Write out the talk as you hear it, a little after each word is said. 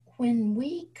when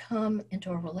we come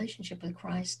into a relationship with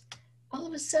Christ, all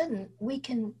of a sudden we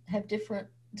can have different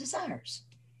desires.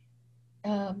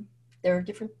 There are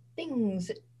different things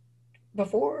that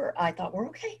before I thought were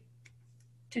okay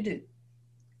to do,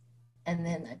 and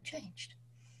then that changed.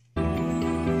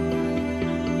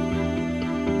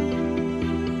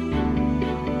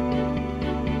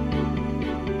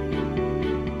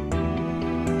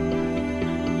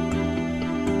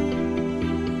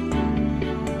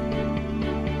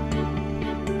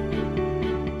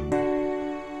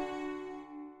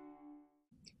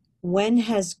 When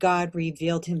has God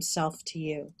revealed himself to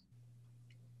you?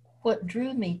 What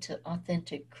drew me to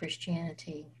authentic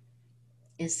Christianity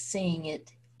is seeing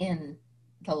it in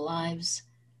the lives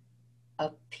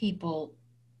of people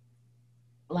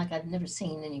like I've never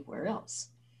seen anywhere else.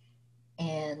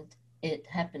 And it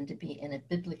happened to be in a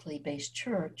biblically based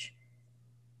church.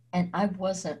 And I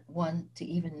wasn't one to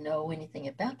even know anything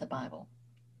about the Bible.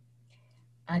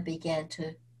 I began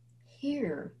to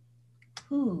hear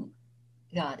who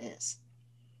God is.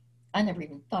 I never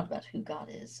even thought about who God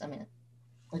is. I mean,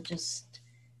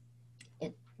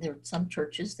 there are some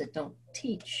churches that don't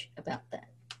teach about that,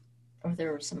 or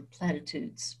there are some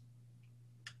platitudes.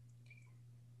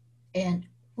 And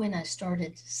when I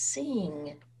started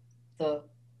seeing the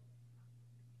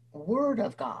Word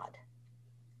of God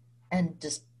and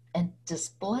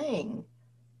displaying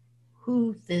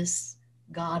who this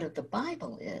God of the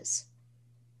Bible is,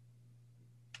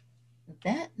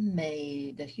 that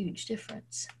made a huge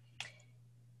difference.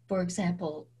 For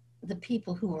example, the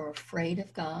people who are afraid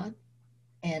of God,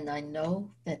 and I know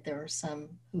that there are some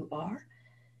who are,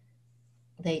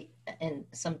 and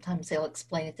sometimes they'll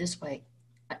explain it this way: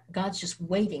 God's just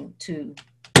waiting to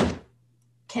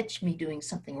catch me doing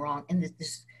something wrong, and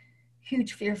this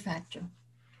huge fear factor,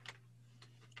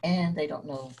 and they don't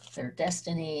know their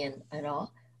destiny and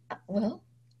all. Well,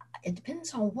 it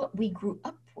depends on what we grew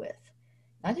up with.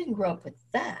 I didn't grow up with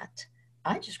that.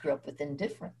 I just grew up with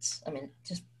indifference. I mean,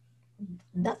 just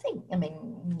nothing. I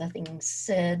mean, nothing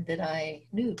said that I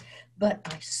knew, but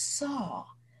I saw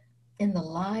in the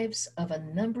lives of a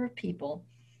number of people,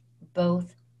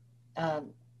 both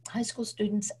high school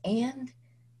students and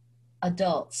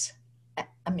adults.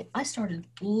 I mean, I started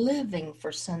living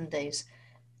for Sundays.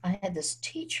 I had this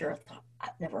teacher I thought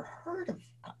I'd never heard of.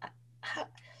 How,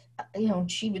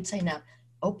 she would say, now,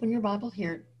 open your Bible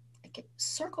here,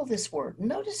 circle this word.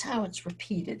 Notice how it's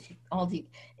repeated.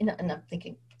 And I'm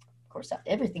thinking, of course,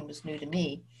 everything was new to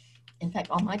me. In fact,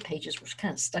 all my pages were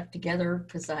kind of stuck together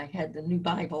because I had the new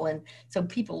Bible. And so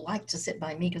people liked to sit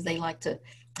by me because they liked to,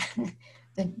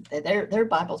 their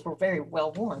Bibles were very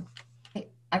well worn.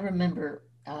 I remember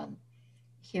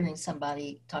hearing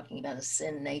somebody talking about a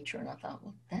sin nature, and I thought,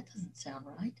 well, that doesn't sound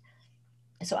right.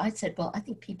 And so I said, well, I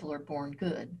think people are born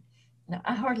good. Now,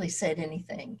 I hardly said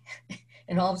anything.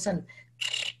 And all of a sudden,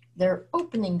 they're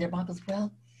opening their Bibles.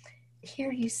 Well,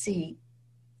 here you see,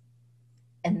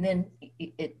 and then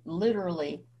it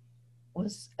literally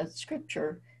was a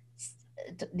scripture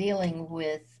dealing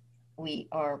with we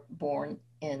are born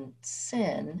in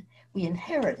sin, we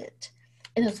inherit it.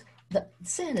 And the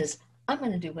sin is, I'm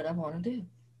going to do what I want to do.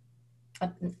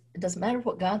 It doesn't matter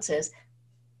what God says.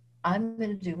 I'm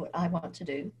going to do what I want to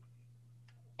do.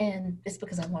 And it's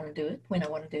because I want to do it when I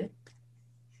want to do it.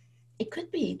 It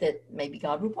could be that maybe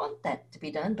God would want that to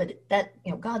be done, but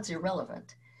God's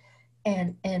irrelevant.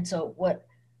 And so what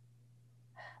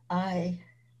I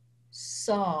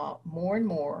saw more and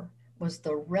more was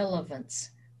the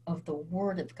relevance of the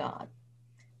Word of God.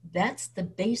 That's the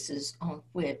basis on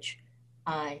which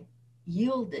I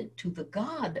yielded to the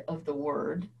God of the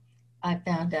Word. I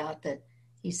found out that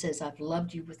He says, I've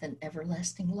loved you with an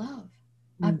everlasting love.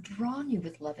 I've drawn you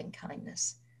with loving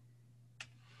kindness.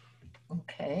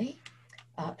 Okay.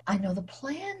 I know the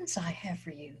plans I have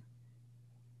for you.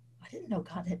 I didn't know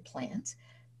God had plans.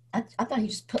 I thought He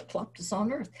just plopped us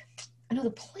on earth. I know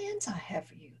the plans I have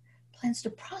for you. Plans to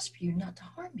prosper you, not to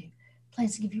harm you.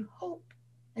 Plans to give you hope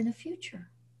and a future.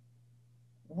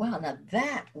 Wow, now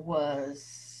that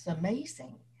was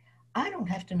amazing. I don't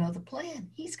have to know the plan.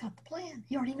 He's got the plan.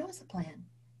 He already knows the plan.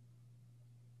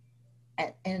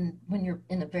 And when you're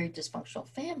in a very dysfunctional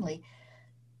family,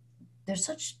 there's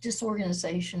such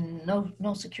disorganization,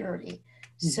 no security.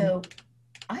 Mm-hmm. So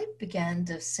I began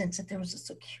to sense that there was a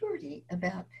security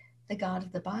about the God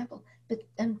of the Bible. But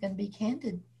I'm going to be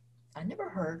candid. I never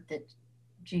heard that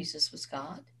Jesus was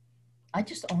God. I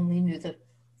just only knew the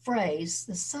phrase,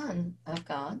 the Son of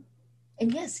God.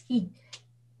 And yes,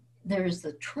 there's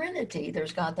the Trinity.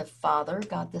 There's God the Father,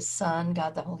 God the Son,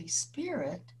 God the Holy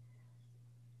Spirit.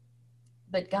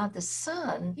 But God the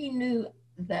Son, He knew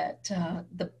that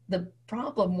the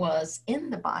problem was in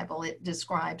the Bible. It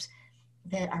describes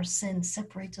that our sin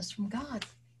separates us from God,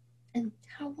 and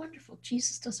how wonderful!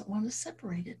 Jesus doesn't want us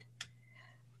separated,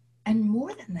 and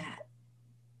more than that,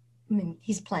 I mean,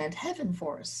 He's planned heaven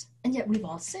for us, and yet we've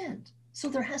all sinned. So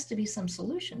there has to be some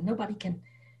solution. Nobody can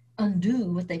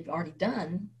undo what they've already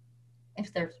done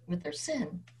if they're with their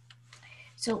sin.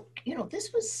 So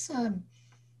this was.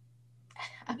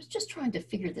 I was just trying to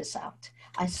figure this out.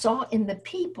 I saw in the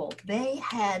people, they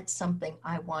had something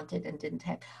I wanted and didn't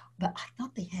have, but I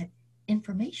thought they had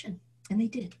information, and they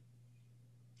did.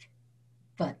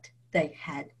 But they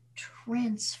had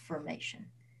transformation.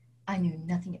 I knew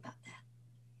nothing about that.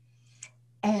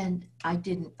 And I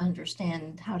didn't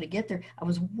understand how to get there. I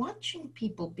was watching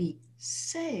people be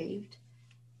saved,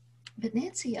 but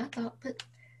Nancy, I thought, but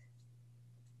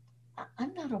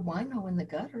I'm not a wino in the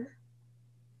gutter.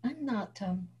 I'm not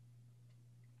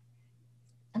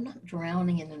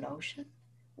drowning in an ocean.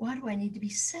 Why do I need to be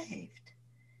saved?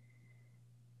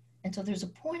 And so there's a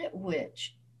point at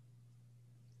which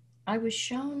I was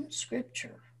shown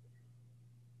scripture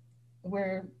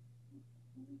where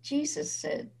Jesus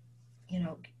said,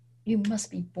 you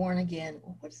must be born again.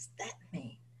 Well, what does that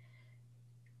mean?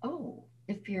 Oh,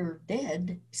 if you're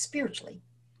dead spiritually,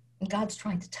 and God's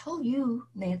trying to tell you,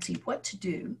 Nancy, what to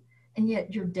do, and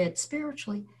yet you're dead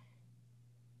spiritually,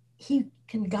 He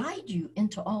can guide you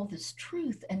into all this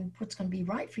truth and what's going to be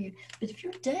right for you. But if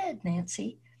you're dead,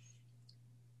 Nancy,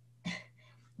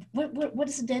 what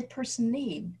does a dead person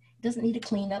need? It doesn't need a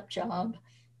cleanup job.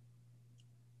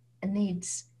 It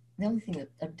needs, the only thing that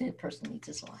a dead person needs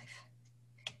is life.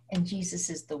 And Jesus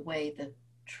is the way, the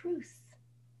truth,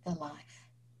 the life.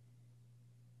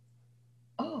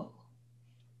 Oh,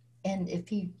 and if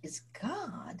He is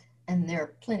God, and there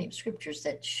are plenty of scriptures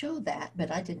that show that,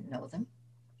 but I didn't know them.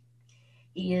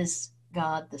 He is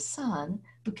God the Son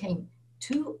who came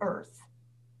to earth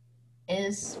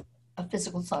as a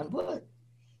physical son would.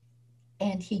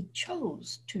 And He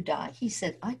chose to die. He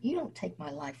said, you don't take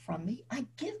my life from me. I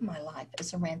give my life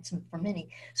as a ransom for many.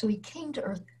 So He came to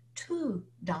earth to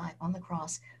die on the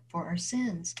cross for our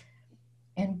sins.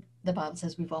 And the Bible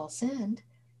says we've all sinned.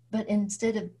 But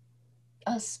instead of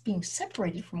us being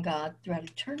separated from God throughout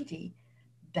eternity,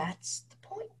 that's the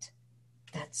point.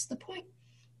 That's the point.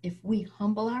 If we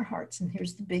humble our hearts, and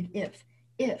here's the big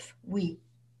if we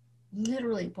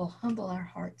literally will humble our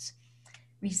hearts,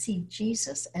 receive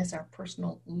Jesus as our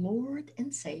personal Lord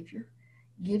and Savior,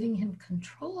 giving Him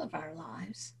control of our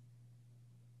lives,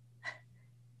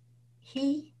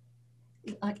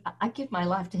 I give my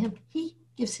life to Him. He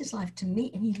gives His life to me,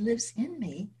 and He lives in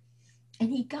me, and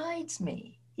He guides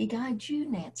me. He guides you,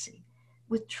 Nancy,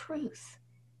 with truth.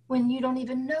 When you don't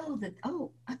even know that,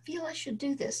 oh, I feel I should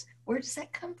do this. Where does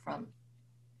that come from?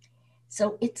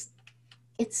 So it's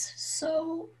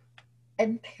so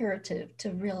imperative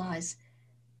to realize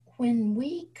when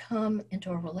we come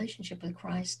into a relationship with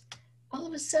Christ, all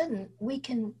of a sudden we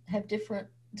can have different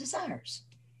desires.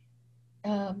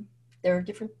 There are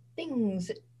different things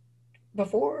that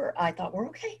before I thought were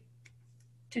okay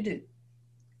to do.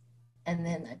 And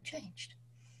then that changed.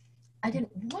 I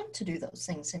didn't want to do those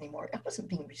things anymore. I wasn't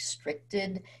being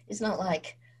restricted. It's not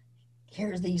like,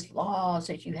 here's these laws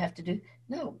that you have to do.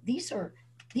 No, these are,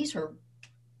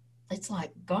 it's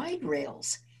like guide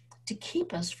rails to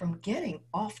keep us from getting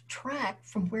off track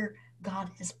from where God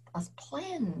has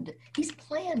planned. He's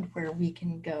planned where we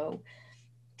can go,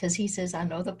 because He says, I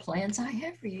know the plans I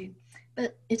have for you.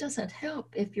 But it doesn't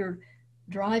help if you're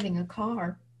driving a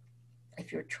car,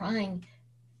 if you're trying,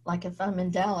 like if I'm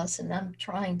in Dallas and I'm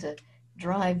trying to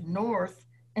drive north,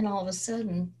 and all of a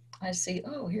sudden I see,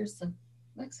 oh, here's the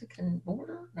Mexican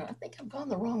border. No, I think I've gone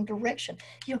the wrong direction.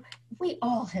 We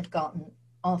all have gotten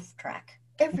off track.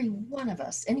 Every one of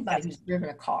us, anybody who's driven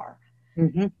a car,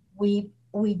 Mm-hmm.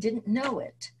 we didn't know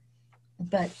it,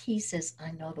 but He says,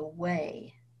 I know the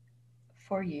way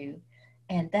for you.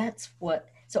 And that's what,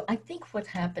 so I think what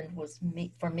happened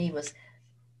for me was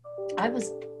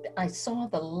I saw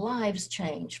the lives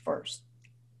change first.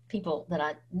 People that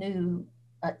I knew,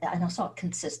 and I saw it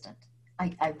consistent.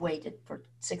 I waited for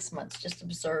 6 months just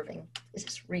observing, is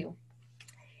this real?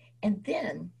 And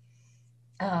then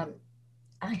I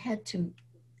had to,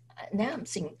 now I'm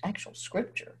seeing actual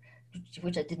scripture,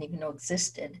 which I didn't even know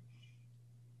existed.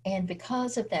 And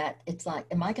because of that, it's like,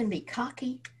 am I going to be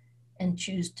cocky and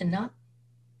choose to not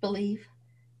believe,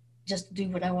 just do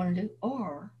what I want to do?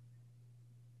 Or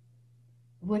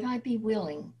would I be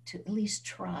willing to at least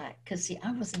try? Because, see,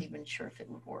 I wasn't even sure if it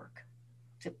would work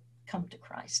to come to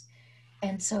Christ.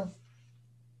 And so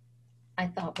I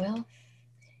thought, well,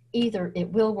 either it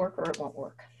will work or it won't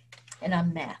work. And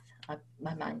I'm math.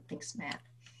 my mind thinks math.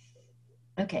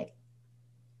 Okay.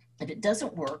 If it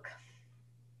doesn't work,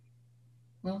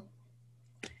 well,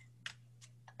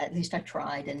 at least I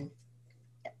tried, and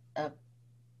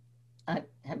I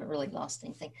haven't really lost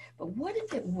anything. But what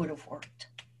if it would have worked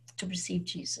to receive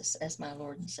Jesus as my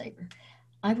Lord and Savior?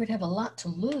 I would have a lot to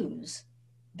lose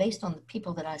based on the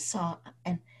people that I saw.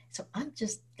 And so I'm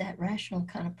just that rational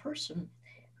kind of person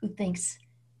who thinks,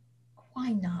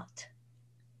 why not?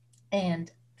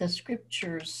 And the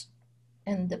scriptures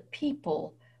and the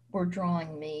people were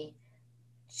drawing me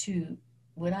to,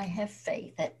 would I have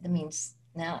faith? That means,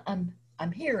 now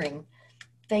I'm hearing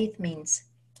faith means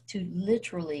to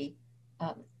literally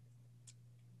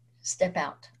step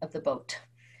out of the boat.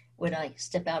 Would I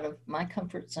step out of my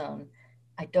comfort zone?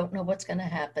 I don't know what's going to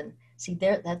happen. See,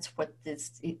 that's what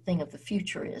this thing of the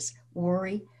future is.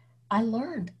 Worry. I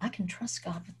learned I can trust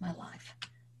God with my life.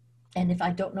 And if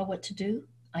I don't know what to do,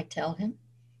 I tell him.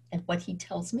 And what he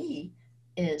tells me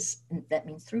is, that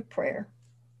means through prayer,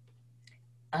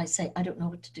 I say, I don't know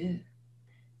what to do.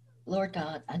 Lord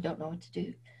God, I don't know what to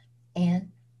do.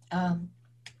 And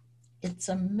it's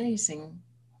amazing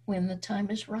when the time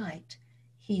is right,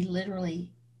 he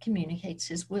literally communicates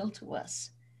his will to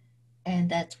us. And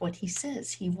that's what he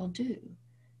says he will do.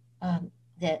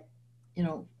 That, you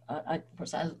know, of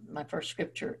course, my first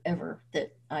scripture ever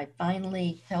that I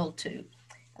finally held to,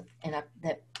 and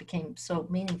that became so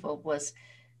meaningful, was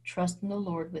trust in the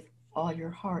Lord with all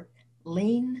your heart.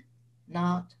 Lean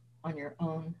not on your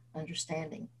own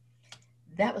understanding.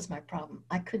 That was my problem.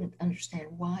 I couldn't understand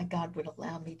why God would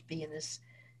allow me to be in this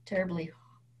terribly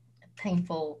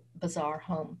painful, bizarre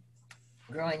home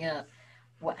growing up.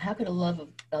 How could a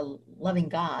loving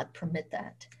God permit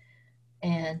that?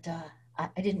 And I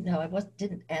didn't know.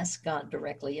 Didn't ask God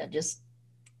directly. I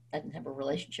didn't have a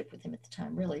relationship with him at the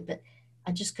time, really, but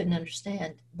I just couldn't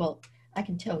understand. Well, I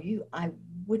can tell you, I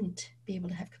wouldn't be able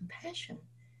to have compassion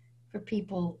for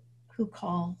people who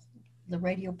call the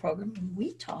radio program and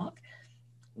we talk.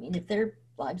 I mean, if their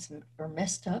lives are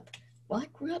messed up, well, I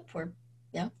grew up where,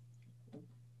 yeah,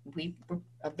 we were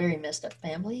a very messed up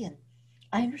family, and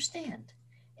I understand.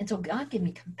 And so God gave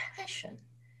me compassion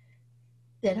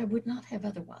that I would not have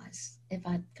otherwise if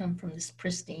I'd come from this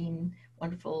pristine,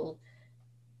 wonderful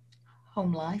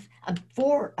home life. I'm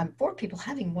for people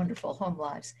having wonderful home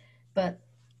lives, but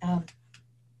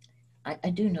I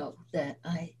do know that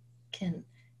I can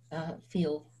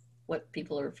feel what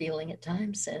people are feeling at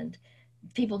times, and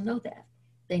people know that.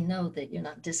 They know that you're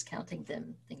not discounting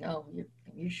them. Think, oh,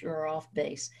 you sure are off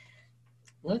base.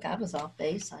 Look, I was off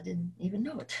base. I didn't even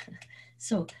know it.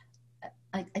 So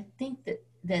I think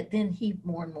that then he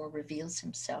more and more reveals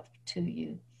himself to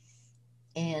you.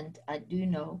 And I do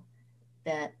know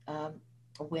that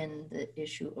when the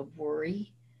issue of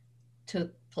worry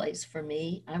took place for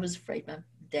me, I was afraid my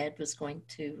dad was going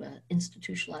to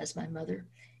institutionalize my mother.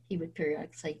 He would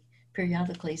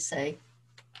periodically say,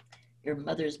 your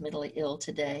mother's mentally ill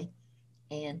today.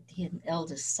 And he had an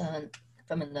eldest son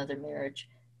from another marriage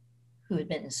who had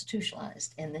been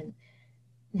institutionalized. And then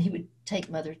he would take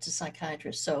mother to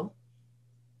psychiatrists. So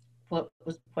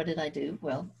what did I do?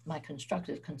 Well, my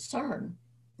constructive concern,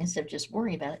 instead of just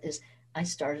worrying about it, is I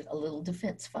started a little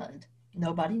defense fund.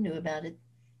 Nobody knew about it.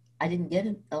 I didn't get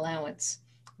an allowance,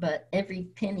 but every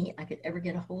penny I could ever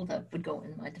get a hold of would go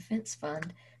in my defense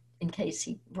fund in case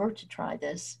he were to try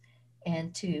this,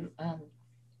 and to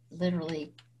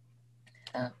literally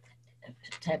to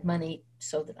have money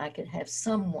so that I could have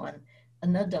someone,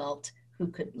 an adult, who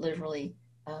could literally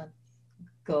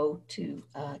go to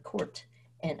court,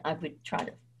 and I would try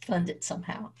to fund it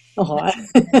somehow. Oh,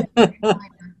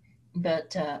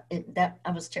 But that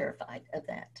I was terrified of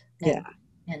that. yeah.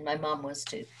 And my mom was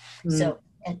too. Mm. So,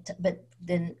 but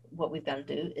then what we've got to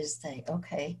do is say,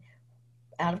 okay,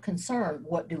 out of concern,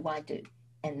 what do I do?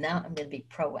 And now I'm going to be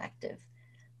proactive.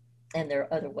 And there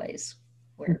are other ways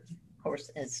where, of course,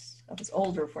 as I was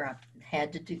older, where I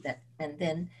had to do that. And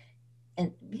then,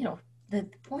 you know, the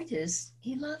point is,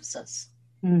 he loves us.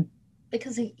 Mm.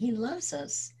 Because he loves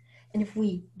us. And if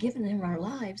we give him our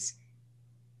lives,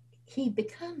 he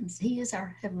is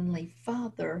our Heavenly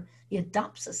Father. He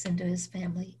adopts us into his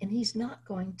family, and he's not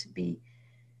going to be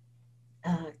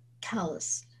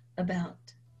callous about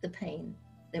the pain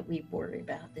that we worry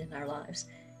about in our lives.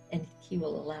 And he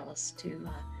will allow us to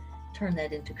turn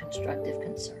that into constructive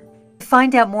concern. To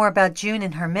find out more about June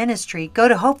and her ministry, go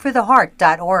to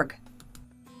hopefortheheart.org.